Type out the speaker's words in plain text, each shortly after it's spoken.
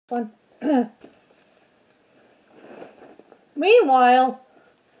One. Meanwhile,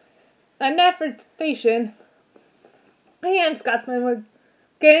 at Nafford Station, he and Scotsman were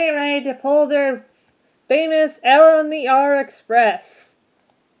getting ready to pull their famous L&R Express.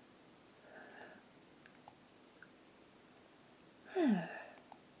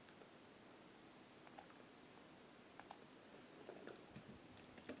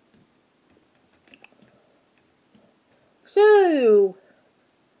 So,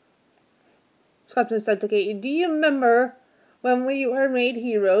 Scotsman said to Katie, do you remember when we were made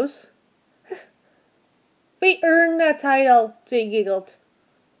heroes? We earned that title, she giggled.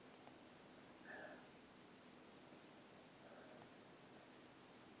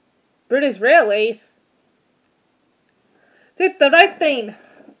 British Railways did the right thing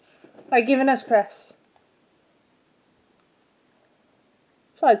by giving us crests.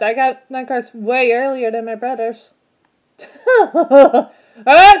 Besides, I got my crest way earlier than my brothers.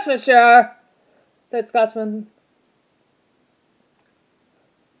 That's for sure, said Scotsman.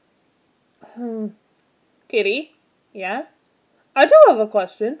 Kitty? Yeah? I do have a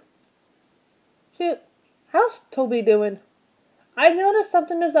question. Shoot, how's Toby doing? I noticed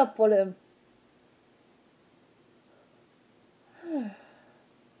something is up with him.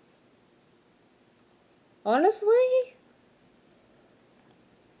 Honestly?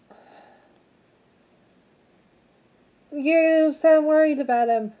 You sound worried about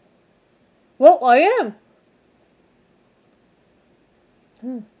him. Well, I am.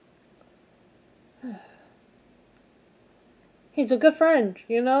 He's a good friend,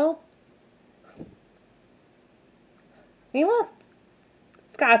 you know? He was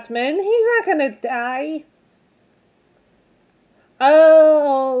Scotsman. He's not gonna die.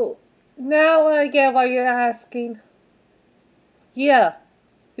 Oh, now I get what you're asking. Yeah.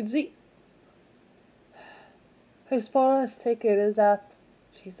 Is he? His bonus ticket is up.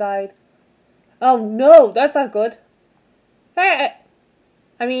 She sighed. Oh no, that's not good. Hey,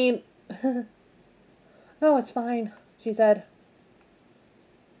 I mean, no, it's fine, she said.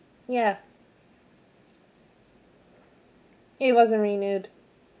 Yeah. It wasn't renewed.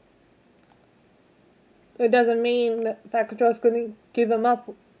 It doesn't mean that Fat Control's gonna give him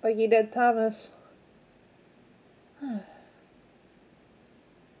up like he did Thomas.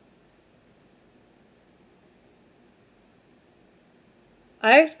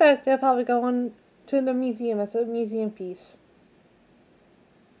 I expect they'll probably go on to the museum as a museum piece.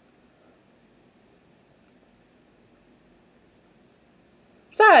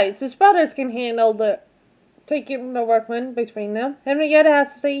 Besides, his brothers can handle taking the workmen between them. Henrietta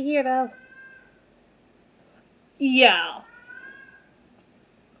has to stay here now. Yeah.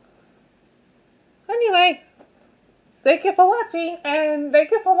 Anyway, thank you for watching, and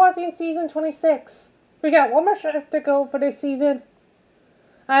thank you for watching season 26. We got one more shift to go for this season.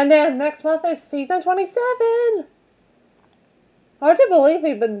 And then next month is season 27. Hard to believe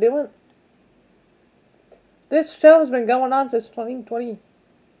we've been doing... This show has been going on since 2020.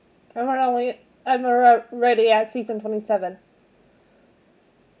 I'm already at season 27.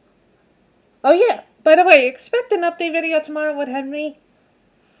 Oh yeah, by the way, expect an update video tomorrow with Henry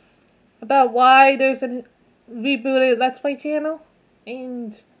about why there's a rebooted Let's Play channel,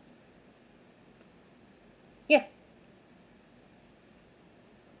 and yeah.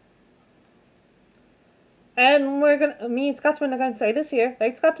 And me and Scotsman are gonna say this here,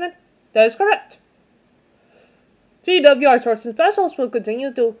 right, Scotsman? That is correct. GWR Shorts and Specials will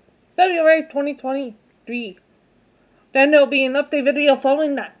continue to February 2023. Then there'll be an update video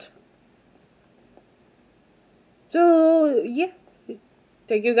following that. So, yeah.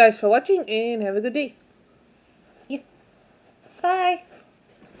 Thank you guys for watching, and have a good day. Yeah. Bye.